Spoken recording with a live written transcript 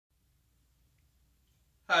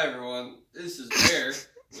Hi everyone, this is Bear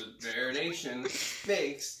with Bear Nation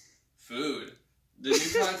Makes Food, the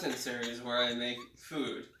new content series where I make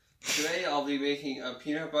food. Today I'll be making a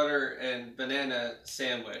peanut butter and banana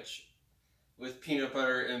sandwich with peanut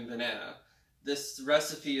butter and banana. This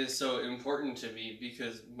recipe is so important to me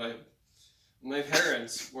because my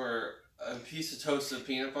parents were a piece of toasted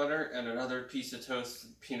peanut butter and another piece of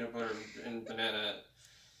toasted peanut butter and banana,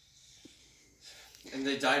 and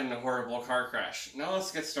they died in a horrible car crash. Now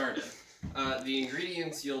let's get started. The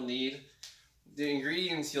ingredients you'll need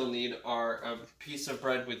are a piece of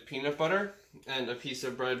bread with peanut butter and a piece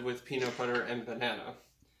of bread with peanut butter and banana.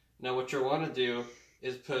 Now what you'll want to do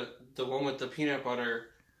is put the one with the peanut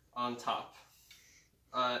butter on top.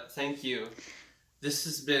 Thank you. This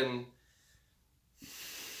has been...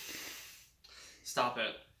 Stop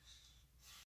it.